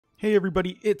Hey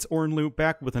everybody, it's Ornlu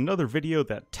back with another video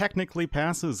that technically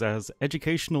passes as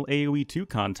educational AoE2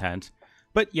 content.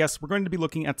 But yes, we're going to be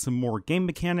looking at some more game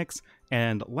mechanics,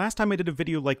 and last time I did a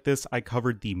video like this, I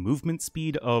covered the movement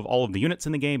speed of all of the units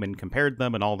in the game and compared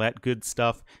them and all that good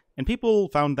stuff, and people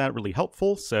found that really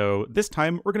helpful, so this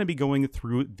time we're going to be going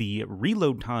through the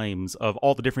reload times of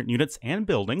all the different units and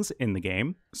buildings in the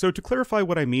game. So to clarify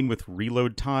what I mean with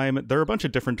reload time, there are a bunch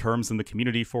of different terms in the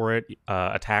community for it: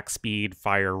 attack speed,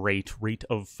 fire rate, rate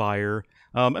of fire,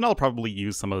 and I'll probably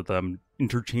use some of them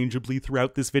interchangeably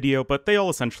throughout this video, but they all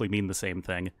essentially mean the same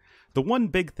thing. The one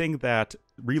big thing that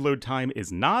reload time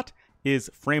is not is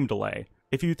frame delay.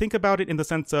 If you think about it in the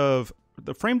sense of,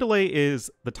 the frame delay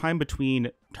is the time between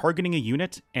targeting a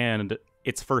unit and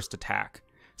its first attack.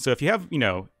 So if you have,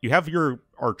 you have your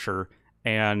archer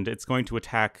and it's going to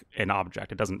attack an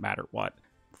object, it doesn't matter what.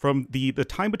 From the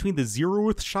time between the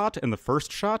 0th shot and the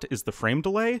first shot is the frame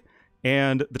delay,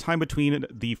 and the time between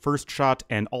the first shot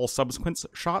and all subsequent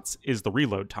shots is the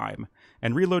reload time.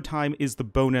 And reload time is the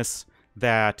bonus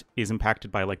that is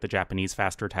impacted by like the Japanese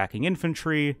faster attacking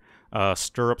infantry,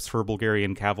 stirrups for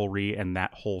Bulgarian cavalry, and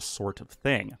that whole sort of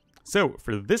thing. So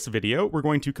for this video, we're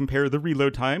going to compare the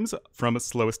reload times from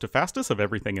slowest to fastest of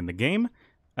everything in the game.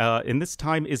 And this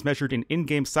time is measured in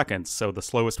in-game seconds, so the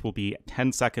slowest will be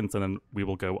 10 seconds, and then we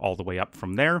will go all the way up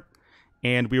from there.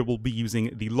 And we will be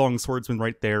using the Long Swordsman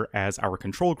right there as our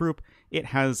control group. It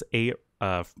has a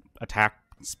attack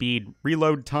speed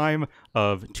reload time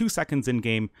of 2 seconds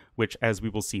in-game, which, as we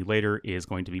will see later, is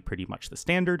going to be pretty much the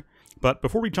standard. But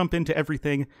before we jump into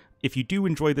everything, if you do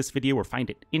enjoy this video or find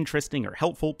it interesting or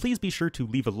helpful, please be sure to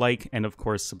leave a like and, of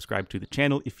course, subscribe to the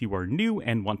channel if you are new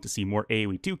and want to see more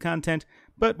AoE2 content.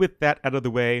 But with that out of the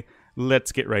way,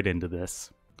 let's get right into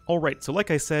this. Alright, so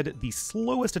like I said, the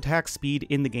slowest attack speed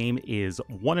in the game is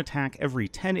 1 attack every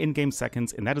 10 in-game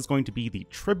seconds, and that is going to be the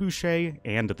Trebuchet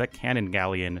and the Cannon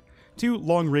Galleon, two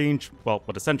long-range, well,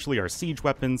 what essentially are siege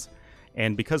weapons.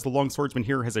 And because the Long Swordsman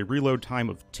here has a reload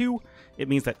time of 2, it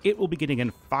means that it will be getting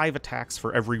in 5 attacks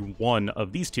for every one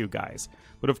of these two guys.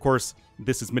 But of course,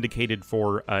 this is mitigated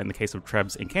for, in the case of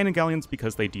Trebs and Cannon Galleons,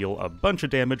 because they deal a bunch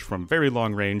of damage from very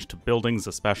long range to buildings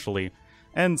especially,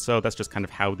 and so that's just kind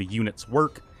of how the units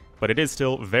work. But it is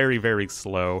still very, very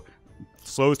slow.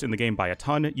 Slowest in the game by a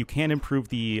ton. You can improve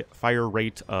the fire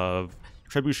rate of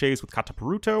trebuchets with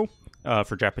Katapuruto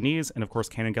for Japanese, and of course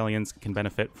Cannon Galleons can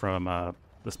benefit from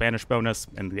the Spanish bonus,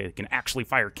 and they can actually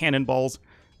fire cannonballs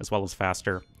as well as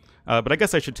faster. But I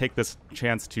guess I should take this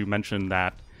chance to mention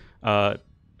that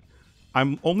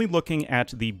I'm only looking at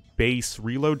the base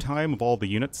reload time of all the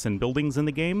units and buildings in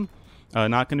the game.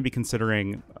 Not going to be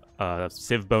considering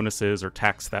civ bonuses or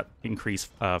techs that increase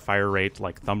fire rate,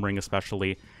 like Thumb Ring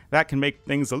especially. That can make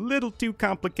things a little too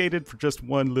complicated for just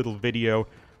one little video,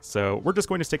 so we're just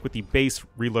going to stick with the base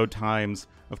reload times.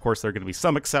 Of course, there are going to be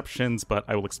some exceptions, but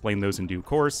I will explain those in due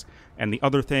course. And the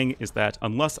other thing is that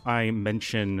unless I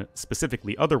mention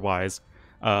specifically otherwise,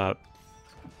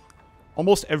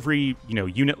 almost every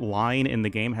unit line in the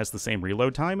game has the same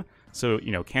reload time. So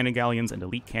Cannon Galleons and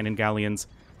Elite Cannon Galleons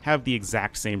have the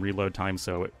exact same reload time,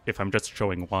 so if I'm just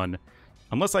showing one,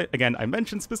 unless I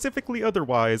mention specifically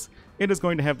otherwise, it is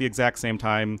going to have the exact same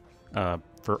time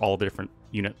for all the different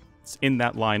units in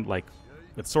that line, like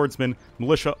with Swordsman,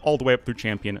 Militia, all the way up through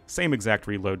Champion, same exact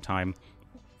reload time.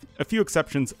 A few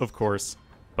exceptions, of course,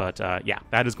 but yeah,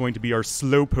 that is going to be our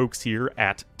slowpokes here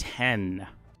at 10.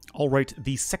 Alright,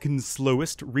 the second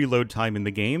slowest reload time in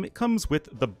the game comes with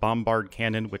the Bombard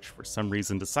Cannon, which for some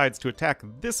reason decides to attack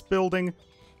this building,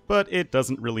 but it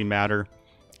doesn't really matter.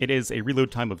 It is a reload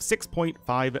time of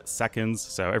 6.5 seconds,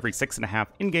 so every 6.5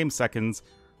 in-game seconds,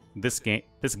 this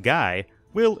guy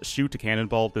will shoot a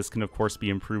cannonball. This can of course be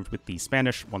improved with the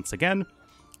Spanish once again,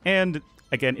 and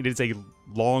again, it is a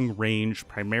long-range,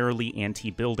 primarily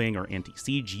anti-building or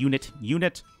anti-siege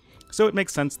unit, so it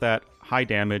makes sense that high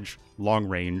damage, long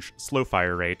range, slow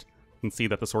fire rate. You can see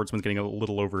that the Swordsman's getting a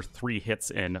little over 3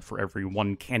 hits in for every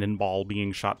 1 cannonball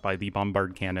being shot by the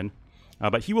Bombard Cannon.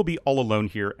 But he will be all alone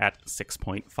here at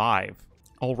 6.5.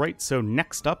 Alright, so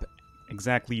next up,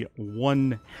 exactly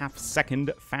 1/2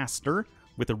 second faster,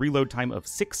 with a reload time of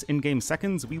 6 in-game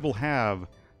seconds, we will have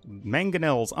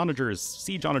Mangonels, Onagers,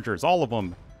 Siege Onagers, all of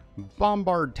them,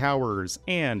 Bombard Towers,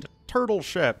 and Turtle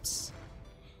Ships.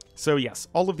 So yes,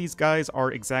 all of these guys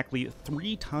are exactly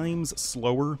 3 times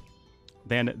slower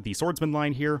than the Swordsman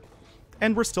line here,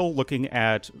 and we're still looking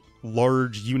at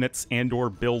large units and or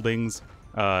buildings,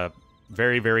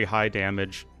 very, very high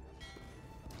damage,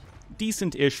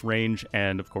 decent-ish range,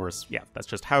 and of course, yeah, that's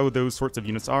just how those sorts of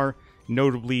units are.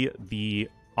 Notably, the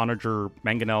Onager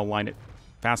Mangonel line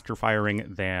faster firing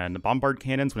than bombard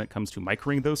cannons when it comes to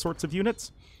microing those sorts of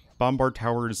units. Bombard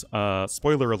towers,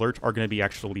 spoiler alert, are going to be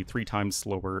actually 3 times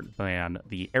slower than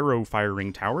the arrow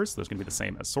firing towers. Those are going to be the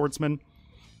same as swordsmen.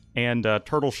 And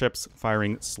turtle ships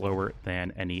firing slower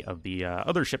than any of the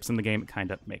other ships in the game kind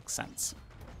of makes sense.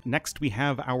 Next, we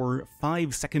have our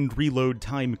 5-second reload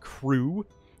time crew,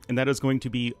 and that is going to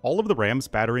be all of the rams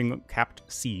battering capped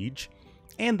siege,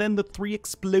 and then the 3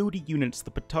 explodey units,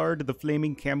 the petard, the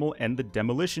flaming camel, and the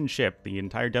demolition ship, the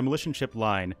entire demolition ship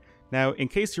line. Now, in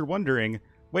case you're wondering,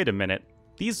 wait a minute,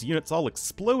 these units all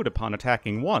explode upon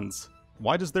attacking once.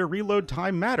 Why does their reload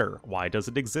time matter? Why does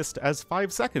it exist as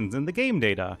 5 seconds in the game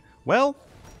data? Well,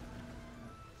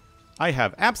 I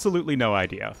have absolutely no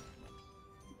idea.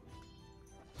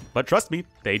 But trust me,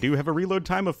 they do have a reload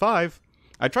time of 5.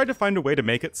 I tried to find a way to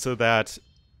make it so that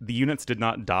the units did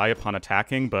not die upon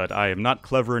attacking, but I am not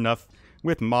clever enough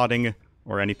with modding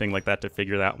or anything like that to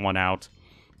figure that one out.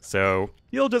 So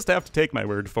you'll just have to take my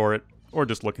word for it, or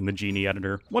just look in the Genie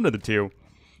editor, one of the two.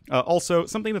 Also,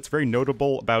 something that's very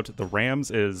notable about the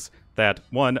Rams is that,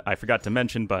 one, I forgot to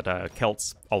mention, but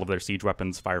Celts, all of their siege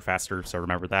weapons fire faster, so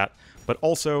remember that. But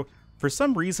also, for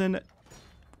some reason,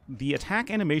 the attack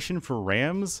animation for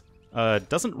Rams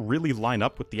doesn't really line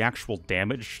up with the actual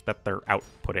damage that they're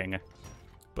outputting.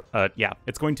 But yeah,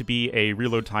 it's going to be a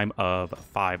reload time of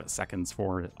 5 seconds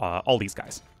for all these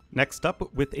guys. Next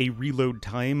up, with a reload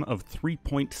time of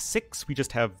 3.6, we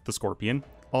just have the Scorpion,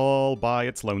 all by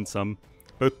its lonesome,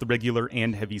 both the regular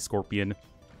and heavy Scorpion.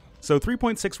 So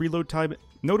 3.6 reload time,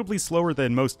 notably slower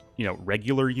than most,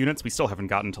 regular units. We still haven't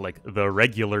gotten to, the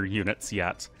regular units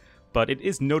yet, but it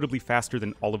is notably faster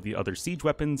than all of the other siege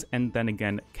weapons, and then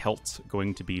again, Celt's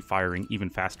going to be firing even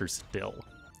faster still.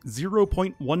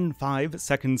 0.15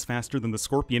 seconds faster than the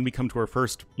Scorpion, we come to our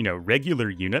first, regular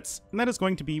units, and that is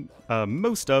going to be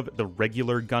most of the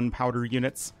regular gunpowder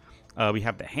units. We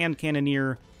have the hand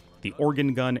cannoneer, the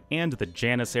organ gun, and the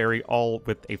janissary, all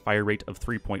with a fire rate of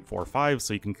 3.45,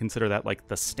 so you can consider that like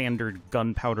the standard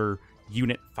gunpowder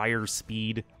unit fire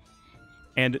speed.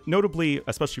 And notably,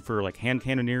 especially for like hand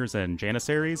cannoneers and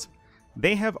janissaries,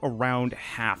 they have around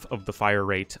half of the fire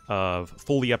rate of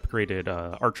fully upgraded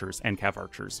archers and cav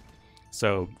archers.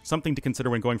 So something to consider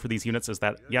when going for these units is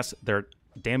that, yes, their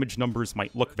damage numbers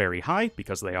might look very high,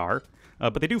 because they are,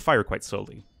 but they do fire quite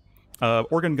slowly.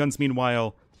 Organ guns,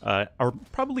 meanwhile, are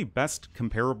probably best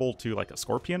comparable to like a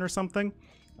Scorpion or something,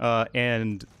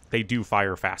 and they do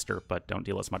fire faster, but don't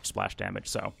deal as much splash damage,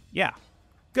 so yeah,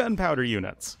 gunpowder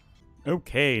units.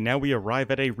 Okay, now we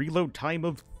arrive at a reload time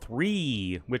of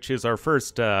 3, which is our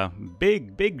first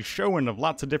big showing of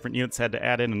lots of different units. Had to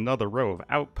add in another row of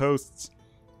outposts,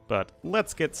 but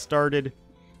let's get started.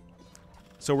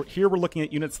 So here we're looking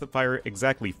at units that fire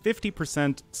exactly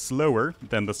 50% slower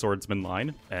than the swordsman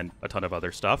line, and a ton of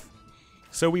other stuff.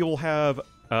 So we will have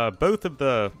both of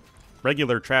the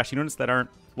regular trash units that aren't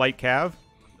light cav.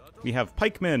 We have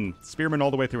pikemen, spearmen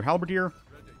all the way through halberdier,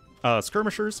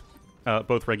 skirmishers,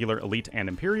 both regular, elite, and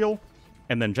imperial,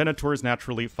 and then genitors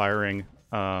naturally firing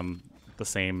the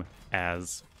same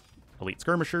as elite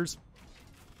skirmishers.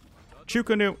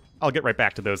 Chukunu, I'll get right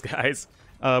back to those guys.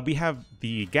 We have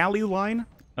the galley line,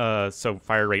 so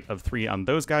fire rate of 3 on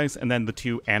those guys, and then the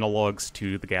 2 analogs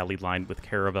to the galley line with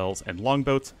caravels and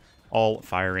longboats, all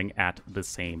firing at the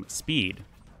same speed.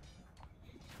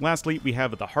 Lastly, we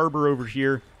have the harbor over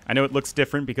here. I know it looks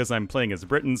different because I'm playing as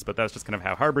Britons, but that's just kind of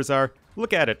how harbors are.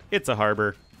 Look at it, it's a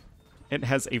harbor. It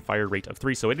has a fire rate of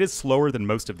 3, so it is slower than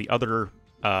most of the other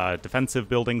defensive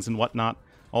buildings and whatnot.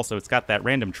 Also, it's got that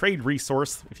random trade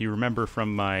resource, if you remember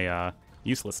from my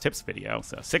useless tips video,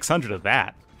 so 600 of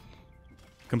that.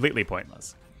 Completely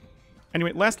pointless.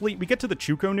 Anyway, lastly, we get to the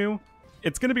Chukonu.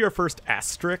 It's going to be our first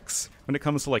asterisk when it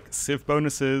comes to like civ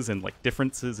bonuses and like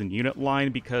differences in unit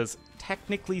line, because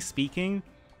technically speaking,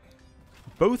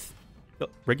 both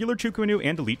regular Chukonu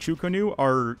and elite Chukonu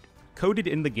are coded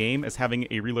in the game as having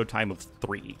a reload time of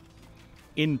 3.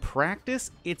 In practice,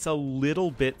 it's a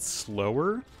little bit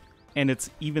slower, and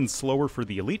it's even slower for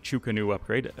the elite Chukonu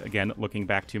upgrade, again, looking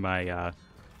back to my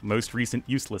most recent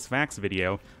useless facts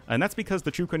video, and that's because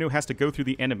the Chukonu has to go through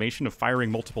the animation of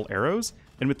firing multiple arrows,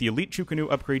 and with the elite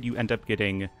Chukonu upgrade, you end up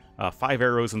getting 5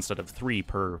 arrows instead of 3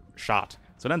 per shot.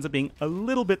 So it ends up being a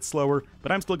little bit slower,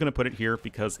 but I'm still going to put it here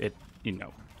because it,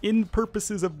 in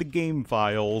purposes of the game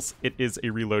files, it is a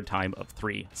reload time of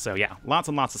 3. So yeah, lots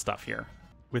and lots of stuff here.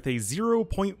 With a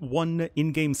 0.1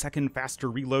 in-game second faster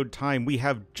reload time, we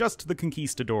have just the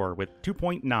Conquistador with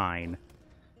 2.9.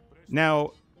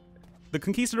 Now, the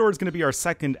Conquistador is going to be our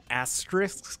second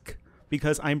asterisk,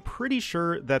 because I'm pretty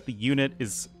sure that the unit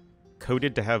is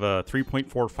coded to have a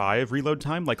 3.45 reload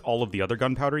time like all of the other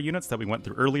gunpowder units that we went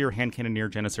through earlier, hand cannoneer,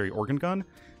 janissary, organ gun,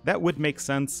 that would make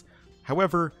sense.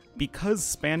 However, because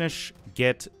Spanish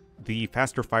get the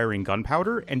faster firing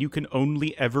gunpowder, and you can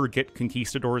only ever get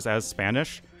conquistadors as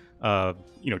Spanish,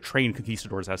 train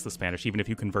conquistadors as the Spanish, even if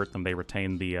you convert them, they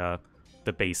retain the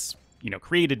base,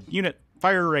 created unit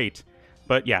fire rate.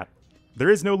 But yeah, there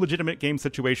is no legitimate game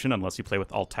situation unless you play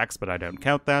with alt text, but I don't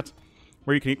count that,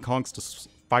 where you can get conks to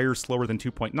fire slower than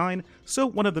 2.9, so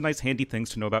one of the nice handy things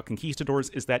to know about conquistadors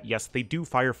is that, yes, they do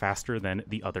fire faster than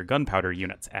the other gunpowder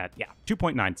units at,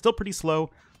 2.9. Still pretty slow,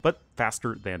 but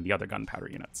faster than the other gunpowder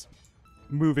units.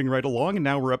 Moving right along, and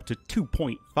now we're up to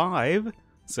 2.5,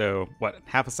 so,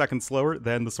 half a second slower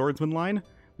than the swordsman line?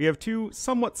 We have two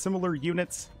somewhat similar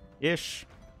units-ish.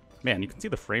 Man, you can see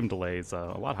the frame delays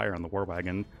a lot higher on the war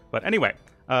wagon. But anyway,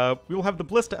 we will have the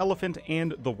ballista elephant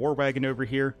and the war wagon over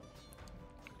here.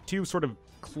 Two sort of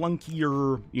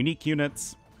clunkier, unique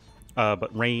units,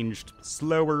 but ranged,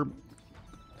 slower,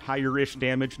 higher-ish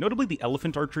damage. Notably, the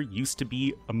elephant archer used to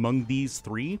be among these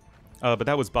three, but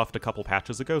that was buffed a couple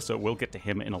patches ago, so we'll get to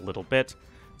him in a little bit.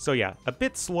 So yeah, a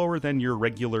bit slower than your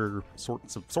regular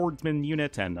sorts of swordsman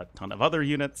unit and a ton of other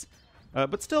units,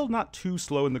 but still not too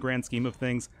slow in the grand scheme of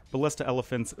things. Ballista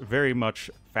elephants very much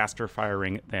faster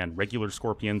firing than regular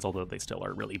scorpions, although they still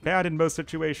are really bad in most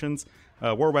situations.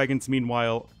 War wagons,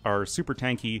 meanwhile, are super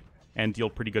tanky and deal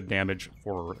pretty good damage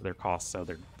for their cost, so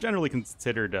they're generally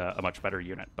considered a much better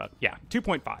unit. But yeah,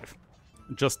 2.5.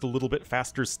 Just a little bit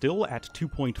faster still at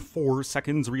 2.4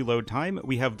 seconds reload time,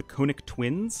 we have the Conic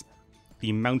twins.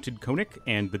 The mounted Conic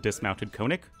and the dismounted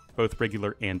Conic, both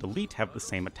regular and elite, have the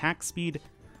same attack speed.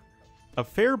 A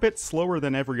fair bit slower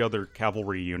than every other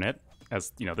cavalry unit,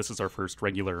 as, this is our first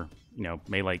regular,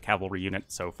 melee cavalry unit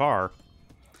so far.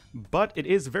 But it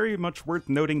is very much worth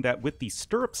noting that with the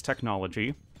stirrups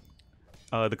technology,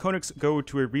 the Conics go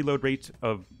to a reload rate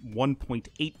of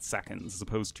 1.8 seconds as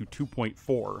opposed to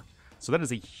 2.4. So that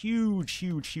is a huge,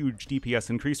 huge, huge DPS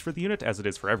increase for the unit, as it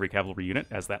is for every cavalry unit,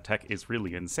 as that tech is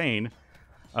really insane.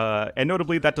 And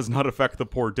notably, that does not affect the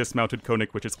poor dismounted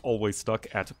Conic, which is always stuck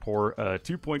at poor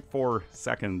 2.4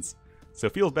 seconds. So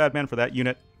feels bad, man, for that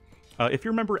unit. If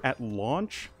you remember, at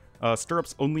launch,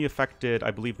 stirrups only affected,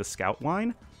 I believe, the scout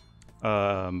line.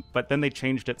 But then they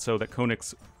changed it so that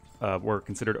Conics were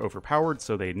considered overpowered,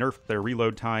 so they nerfed their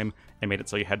reload time and made it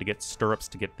so you had to get stirrups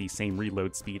to get the same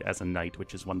reload speed as a knight,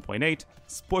 which is 1.8.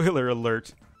 Spoiler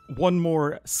alert. One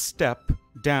more step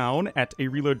down at a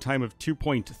reload time of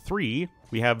 2.3,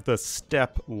 we have the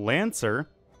Steppe Lancer,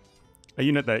 a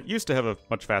unit that used to have a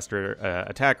much faster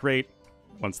attack rate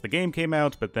once the game came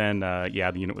out, but then,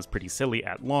 the unit was pretty silly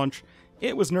at launch.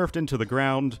 It was nerfed into the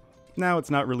ground. Now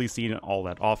it's not really seen all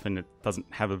that often. It doesn't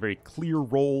have a very clear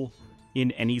role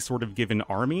in any sort of given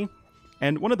army,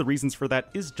 and one of the reasons for that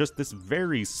is just this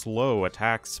very slow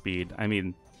attack speed. I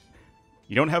mean,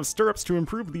 you don't have stirrups to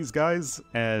improve these guys,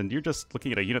 and you're just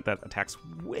looking at a unit that attacks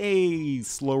way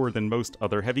slower than most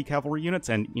other heavy cavalry units,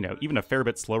 and, even a fair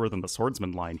bit slower than the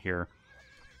swordsman line here.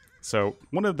 So,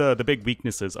 one of the big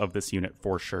weaknesses of this unit,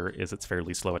 for sure, is its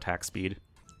fairly slow attack speed.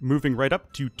 Moving right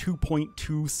up to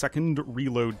 2.2 second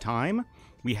reload time,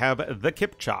 we have the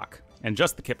Kipchak, and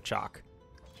just the Kipchak.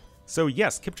 So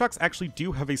yes, Kipchaks actually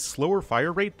do have a slower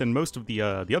fire rate than most of the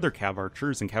other Cav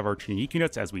Archers and Cav Archer unique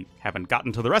units, as we haven't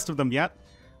gotten to the rest of them yet.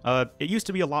 It used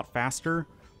to be a lot faster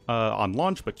on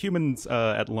launch, but humans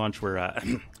at launch were a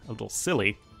little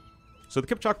silly. So the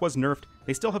Kipchak was nerfed.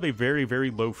 They still have a very, very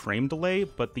low frame delay,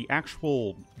 but the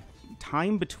actual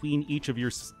time between each of your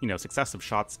successive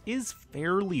shots is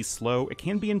fairly slow. It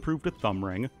can be improved with Thumb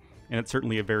Ring, and it's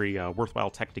certainly a very worthwhile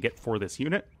tech to get for this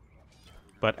unit.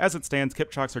 But as it stands,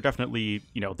 Kipchaks are definitely,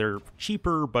 they're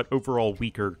cheaper but overall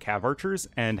weaker Cav Archers,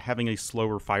 and having a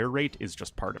slower fire rate is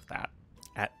just part of that.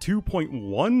 At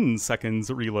 2.1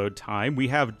 seconds reload time, we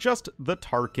have just the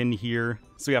Tarkin here.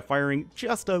 So yeah, firing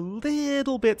just a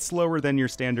little bit slower than your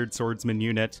standard swordsman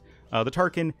unit. The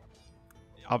Tarkin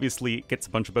obviously gets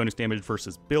a bunch of bonus damage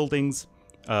versus buildings,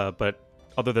 but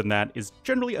other than that, is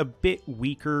generally a bit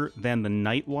weaker than the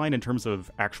Knight line in terms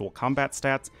of actual combat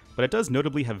stats, but it does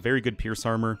notably have very good Pierce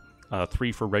Armor,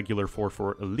 3 for regular, 4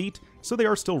 for elite, so they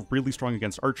are still really strong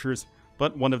against archers,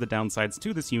 but one of the downsides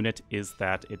to this unit is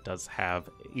that it does have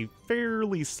a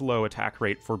fairly slow attack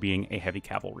rate for being a heavy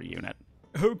cavalry unit.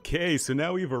 Okay, so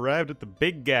now we've arrived at the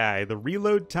big guy, the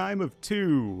reload time of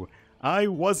 2. I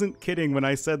wasn't kidding when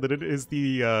I said that it is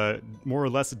the more or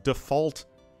less default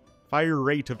fire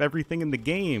rate of everything in the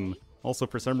game. Also,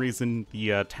 for some reason,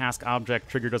 the task object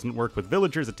trigger doesn't work with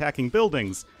villagers attacking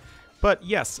buildings. But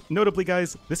yes, notably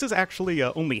guys, this is actually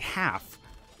only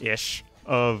half-ish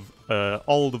of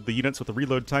all of the units with a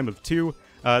reload time of 2.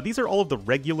 These are all of the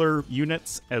regular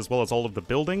units, as well as all of the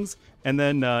buildings. And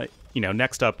then,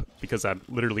 next up, because I'm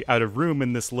literally out of room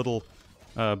in this little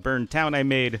burned town I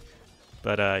made.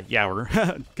 But, yeah, we're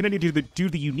gonna need to do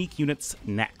the unique units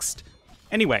next.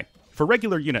 Anyway, for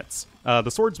regular units, the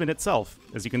swordsman itself,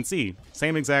 as you can see,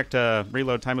 same exact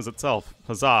reload time as itself.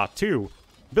 Huzzah, 2.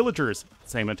 Villagers,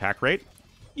 same attack rate.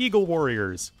 Eagle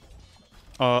warriors,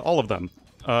 all of them.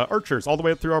 Archers, all the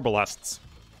way up through arbalests.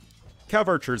 Cav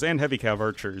archers and heavy cav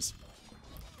archers.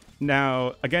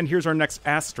 Now, again, here's our next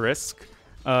asterisk.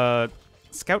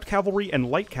 Scout cavalry and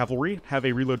light cavalry have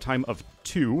a reload time of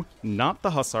 2, not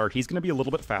the hussar. He's going to be a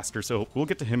little bit faster, so we'll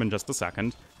get to him in just a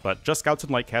second. But just scouts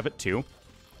and light cav at 2.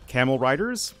 Camel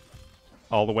riders,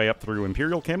 all the way up through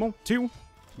imperial camel, 2.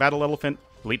 Battle elephant,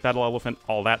 elite battle elephant,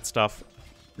 all that stuff,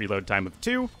 reload time of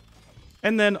 2.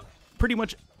 And then pretty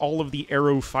much all of the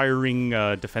arrow-firing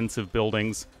defensive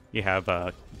buildings. You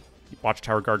have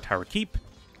Watchtower, Guard Tower, Keep,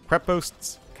 prep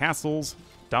posts, castles,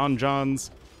 donjons,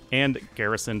 and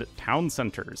garrisoned town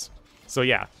centers. So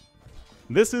yeah,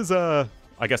 this is, I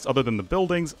guess other than the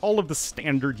buildings, all of the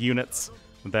standard units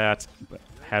that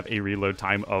have a reload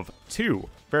time of 2.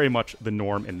 Very much the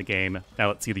norm in the game. Now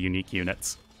let's see the unique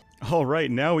units. Alright,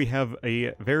 now we have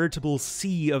a veritable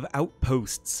sea of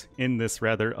outposts in this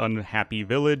rather unhappy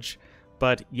village.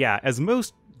 But yeah, as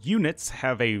most units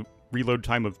have a reload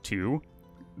time of 2,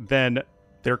 then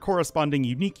their corresponding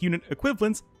unique unit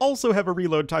equivalents also have a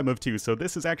reload time of 2, so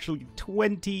this is actually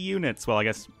 20 units. Well, I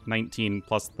guess 19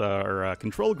 plus the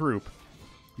control group.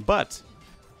 But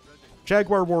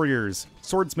Jaguar warriors,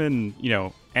 swordsmen,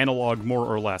 analog more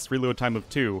or less, reload time of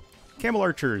 2. Camel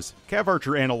archers, cav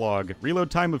archer analog,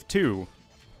 reload time of 2.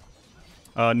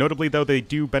 Notably, though, they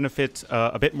do benefit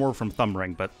a bit more from thumb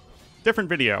ring, but different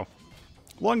video.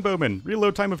 Longbowman,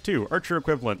 reload time of 2, archer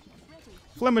equivalent.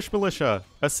 Flemish militia,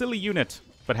 a silly unit,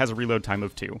 but has a reload time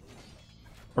of 2.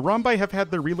 Arambai have had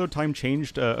their reload time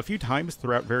changed a few times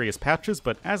throughout various patches,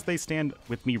 but as they stand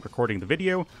with me recording the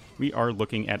video, we are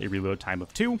looking at a reload time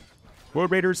of 2. Woad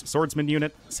Raiders, swordsman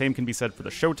unit, same can be said for the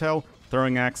Shotel,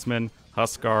 throwing axeman,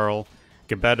 Huskarl,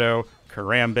 Gebetto,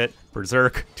 Karambit,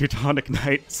 Berserk, Teutonic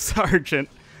Knight, Sergeant,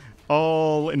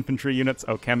 all infantry units.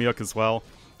 Oh, Kamiuk as well.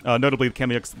 Notably, the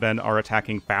Kamiuks then are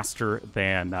attacking faster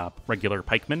than regular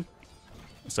pikemen,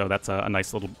 so that's a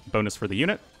nice little bonus for the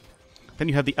unit. Then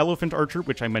you have the Elephant Archer,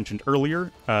 which I mentioned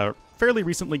earlier. Fairly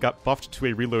recently got buffed to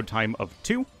a reload time of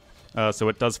 2, so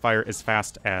it does fire as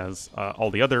fast as all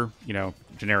the other,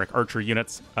 generic archer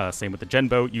units. Same with the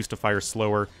Genbo, used to fire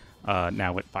slower.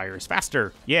 Now it fires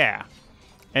faster. Yeah!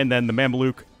 And then the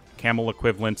Mameluke, camel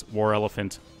equivalent, war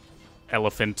elephant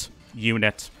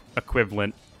unit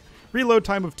equivalent. Reload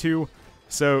time of 2.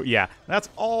 So yeah, that's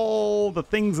all the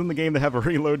things in the game that have a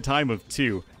reload time of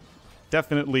 2.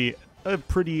 Definitely a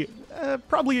pretty,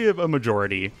 probably a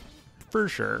majority, for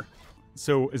sure.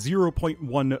 So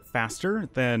 0.1 faster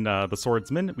than the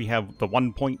swordsman. We have the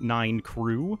 1.9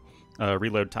 crew,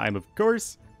 reload time of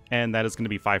course, and that is going to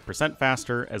be 5%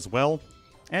 faster as well.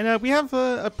 And we have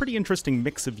a pretty interesting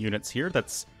mix of units here.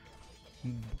 That's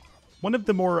one of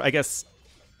the more, I guess,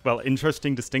 well,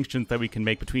 interesting distinctions that we can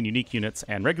make between unique units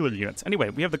and regular units. Anyway,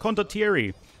 we have the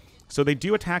Condottieri. So they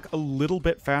do attack a little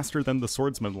bit faster than the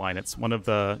swordsman line. It's one of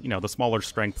the, the smaller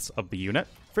strengths of the unit.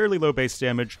 Fairly low base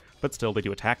damage, but still they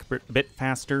do attack a bit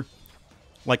faster.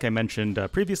 Like I mentioned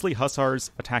previously,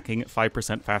 Hussars attacking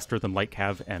 5% faster than Light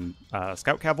Cav and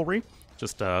Scout Cavalry.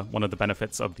 Just one of the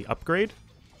benefits of the upgrade.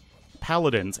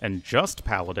 Paladins, and just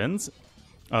Paladins,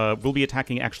 will be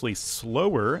attacking actually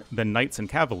slower than Knights and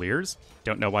Cavaliers.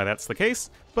 Don't know why that's the case,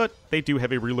 but they do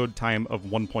have a reload time of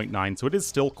 1.9, so it is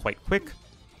still quite quick.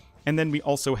 And then we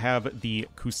also have the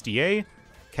Kustier,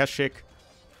 Keshik,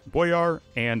 Boyar,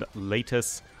 and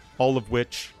Latus, all of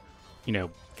which,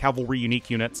 cavalry unique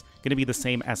units, going to be the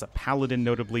same as a Paladin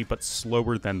notably, but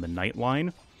slower than the Knight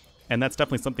line. And that's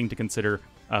definitely something to consider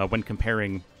when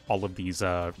comparing all of these,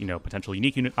 potential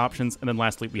unique unit options. And then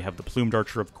lastly, we have the Plumed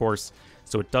Archer, of course.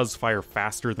 So it does fire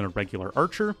faster than a regular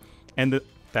archer, and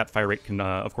that fire rate can,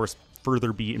 of course,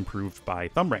 further be improved by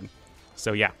Thumb Ring.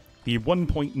 So yeah, the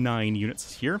 1.9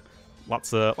 units here,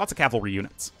 lots of cavalry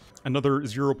units. Another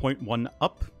 0.1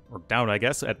 up, or down, I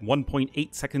guess, at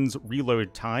 1.8 seconds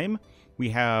reload time. We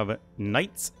have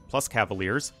Knights plus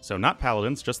Cavaliers, so not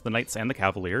Paladins, just the Knights and the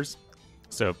Cavaliers.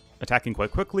 So attacking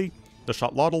quite quickly. The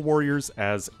Shotlaudal Warriors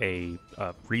as a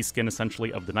reskin,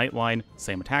 essentially, of the Knight line,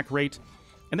 same attack rate.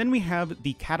 And then we have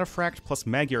the Cataphract plus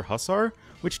Magyar Hussar,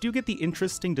 which do get the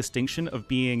interesting distinction of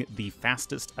being the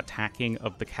fastest attacking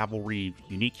of the cavalry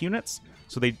unique units.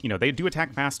 So they do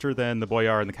attack faster than the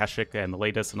Boyar and the Keshik and the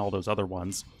Ladis and all those other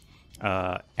ones.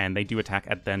 And they do attack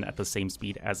at the same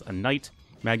speed as a knight.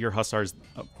 Magyar Hussars,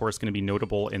 of course, going to be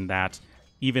notable in that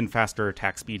even faster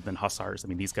attack speed than Hussars. I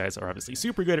mean, these guys are obviously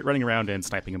super good at running around and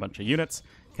sniping a bunch of units.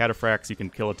 Cataphracts, you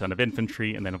can kill a ton of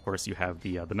infantry, and then of course you have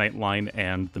the Knight line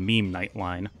and the meme Knight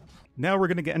line. Now we're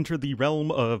going to enter the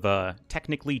realm of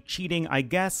technically cheating, I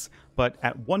guess, but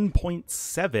at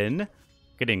 1.7,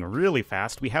 getting really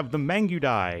fast, we have the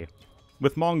Mangudai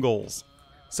with Mongols.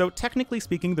 So technically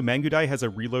speaking, the Mangudai has a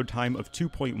reload time of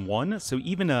 2.1, so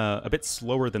even a bit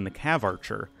slower than the Cav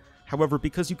Archer. However,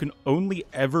 because you can only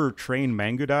ever train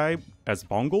Mangudai as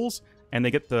Mongols, and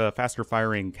they get the faster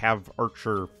firing Cav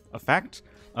Archer effect,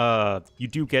 you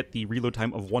do get the reload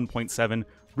time of 1.7,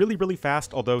 really, really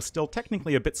fast, although still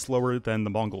technically a bit slower than the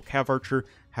Mongol Cav Archer.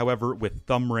 However, with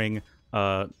Thumb Ring,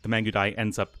 the Mangudai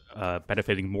ends up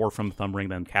benefiting more from Thumb Ring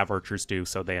than Cav Archers do,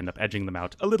 so they end up edging them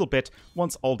out a little bit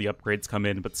once all the upgrades come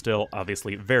in, but still,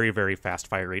 obviously, very, very fast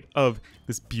fire rate of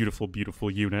this beautiful, beautiful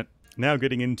unit. Now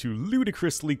getting into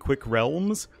ludicrously quick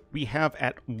realms, we have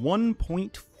at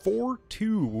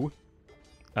 1.42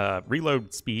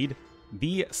 reload speed,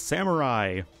 the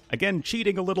Samurai. Again,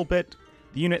 cheating a little bit.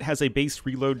 The unit has a base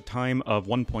reload time of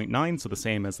 1.9, so the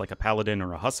same as like a Paladin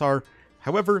or a Hussar.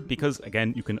 However, because,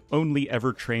 again, you can only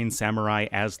ever train Samurai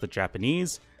as the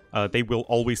Japanese, they will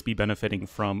always be benefiting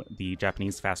from the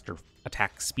Japanese faster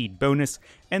attack speed bonus,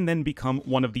 and then become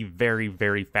one of the very,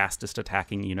 very fastest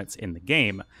attacking units in the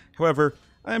game. However,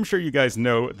 I'm sure you guys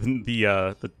know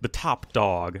the top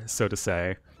dog, so to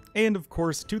say. And of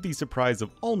course, to the surprise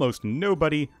of almost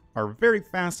nobody, our very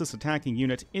fastest attacking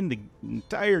unit in the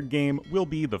entire game will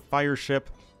be the Fire Ship.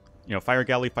 You know, Fire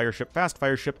Galley, Fire Ship, Fast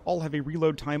Fire Ship all have a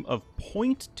reload time of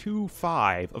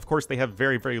 0.25. Of course, they have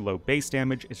very, very low base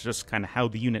damage. It's just kind of how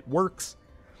the unit works.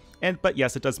 But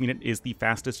yes, it does mean it is the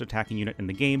fastest attacking unit in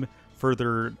the game.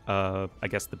 Further, I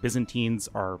guess the Byzantines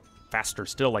are faster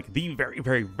still, like the very,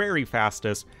 very, very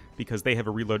fastest, because they have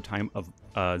a reload time of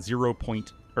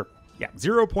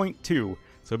 0.2.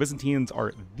 So Byzantines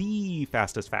are the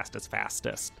fastest.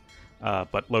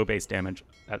 But low base damage,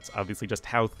 that's obviously just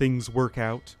how things work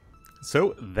out.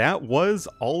 So that was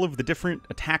all of the different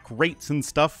attack rates and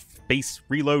stuff, base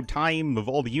reload time of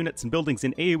all the units and buildings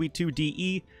in AoE2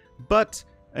 DE, but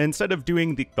instead of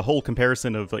doing the whole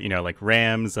comparison of, you know, like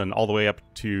rams and all the way up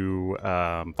to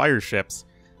fire ships,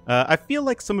 I feel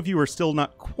like some of you are still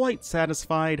not quite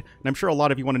satisfied, and I'm sure a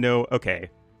lot of you want to know, okay,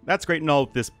 that's great and all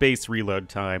this base reload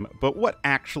time, but what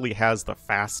actually has the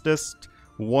fastest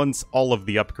once all of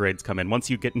the upgrades come in, once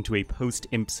you get into a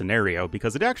post-imp scenario,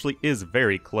 because it actually is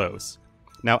very close.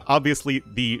 Now, obviously,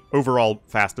 the overall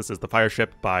fastest is the fire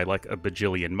ship by like a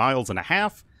bajillion miles and a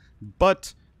half,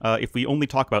 but if we only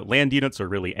talk about land units or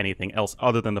really anything else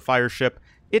other than the fire ship,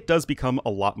 it does become a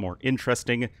lot more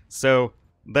interesting, so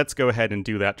let's go ahead and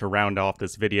do that to round off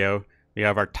this video. We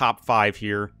have our top 5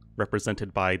 here,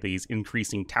 represented by these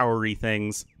increasing towery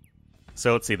things.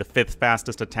 So let's see, the 5th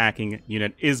fastest attacking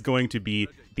unit is going to be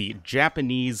the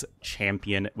Japanese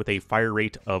Champion with a fire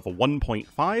rate of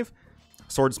 1.5,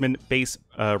 Swordsman base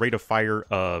rate of fire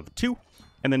of 2,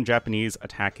 and then Japanese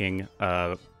attacking,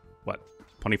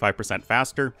 25%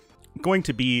 faster, going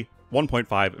to be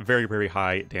 1.5, very, very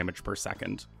high damage per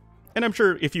second. And I'm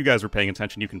sure if you guys were paying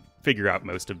attention, you can figure out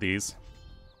most of these,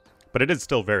 but it is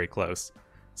still very close.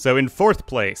 So in 4th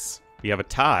place, we have a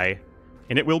tie,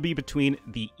 and it will be between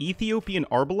the Ethiopian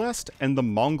Arbalest and the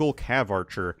Mongol Cav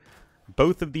Archer.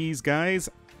 Both of these guys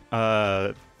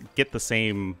get the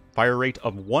same fire rate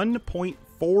of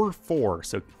 1.44,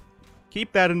 so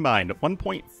keep that in mind,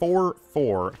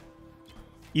 1.44.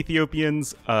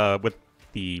 Ethiopians with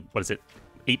the,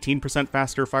 18%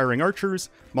 faster firing archers.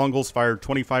 Mongols fire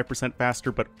 25%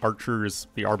 faster, but archers,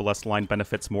 the Arbalest line,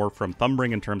 benefits more from Thumb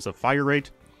Ring in terms of fire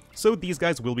rate. So these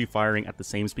guys will be firing at the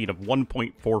same speed of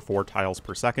 1.44 tiles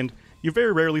per second. You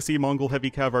very rarely see Mongol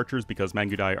heavy cav archers because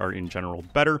Mangudai are in general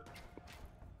better.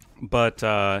 But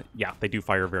yeah, they do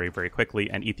fire very, very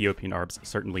quickly, and Ethiopian Arbs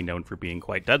certainly known for being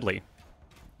quite deadly.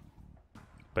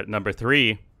 But number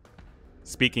 3,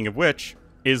 speaking of which,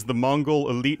 is the Mongol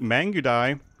Elite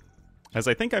Mangudai. As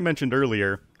I think I mentioned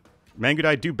earlier,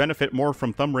 Mangudai do benefit more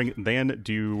from Thumb Ring than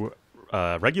do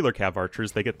regular cav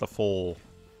archers. They get the full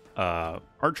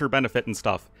archer benefit and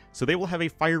stuff. So they will have a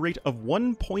fire rate of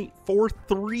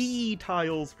 1.43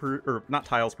 tiles per, or not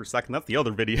tiles per second, that's the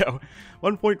other video.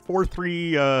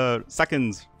 1.43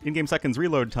 seconds, in-game seconds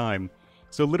reload time.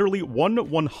 So literally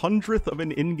 1/100th of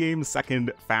an in-game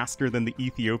second faster than the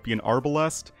Ethiopian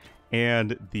Arbalest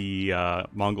and the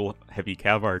Mongol Heavy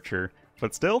Cav Archer.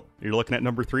 But still, you're looking at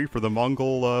number 3 for the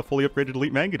Mongol fully upgraded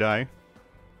Elite Mangudai.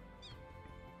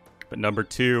 But number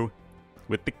 2,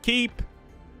 with the Keep.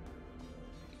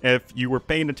 If you were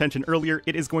paying attention earlier,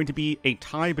 it is going to be a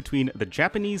tie between the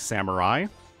Japanese Samurai,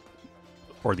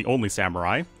 or the only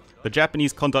Samurai, the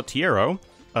Japanese Condottiero,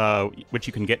 which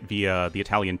you can get via the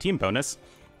Italian team bonus,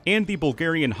 and the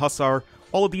Bulgarian Hussar.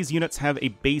 All of these units have a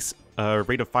base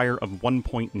rate of fire of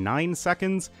 1.9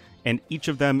 seconds, and each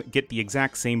of them get the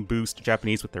exact same boost,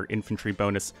 Japanese with their infantry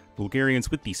bonus,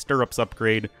 Bulgarians with the stirrups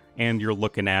upgrade, and you're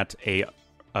looking at a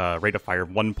rate of fire of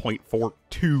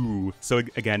 1.42. So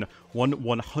again,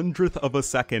 1/100th of a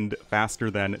second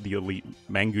faster than the Elite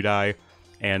Mangudai,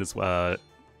 and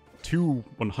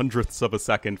 2/100ths of a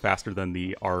second faster than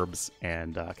the Arbs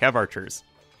and Cav Archers.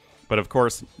 But of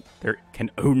course, there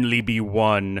can only be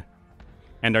one.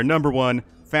 And our number 1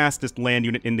 fastest land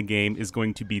unit in the game is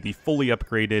going to be the fully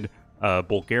upgraded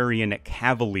Bulgarian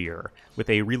Cavalier, with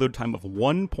a reload time of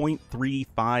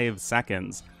 1.35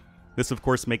 seconds. This of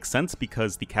course makes sense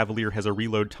because the Cavalier has a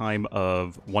reload time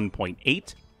of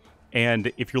 1.8,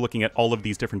 and if you're looking at all of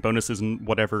these different bonuses and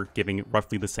whatever giving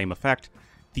roughly the same effect,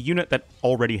 the unit that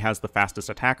already has the fastest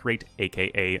attack rate,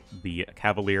 aka the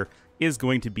Cavalier, is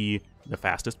going to be the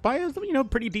fastest by a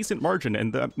pretty decent margin,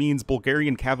 and that means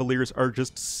Bulgarian Cavaliers are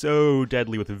just so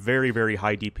deadly with very, very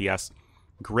high DPS,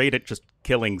 great at just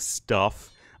killing stuff.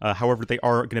 However, they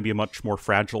are going to be much more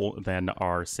fragile than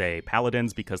our, say,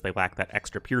 Paladins because they lack that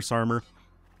extra Pierce armor.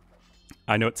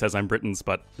 I know it says I'm Britons,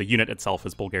 but the unit itself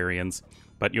is Bulgarians.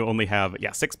 But you only have,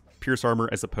 6 Pierce armor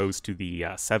as opposed to the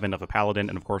 7 of a Paladin,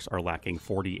 and of course are lacking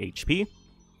 40 HP.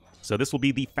 So this will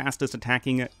be the fastest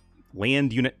attacking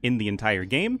land unit in the entire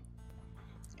game.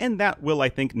 And that will, I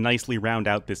think, nicely round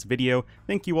out this video.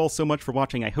 Thank you all so much for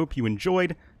watching. I hope you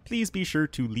enjoyed. Please be sure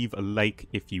to leave a like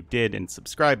if you did, and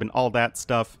subscribe and all that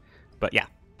stuff. But yeah,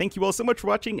 thank you all so much for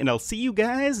watching, and I'll see you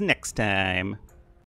guys next time.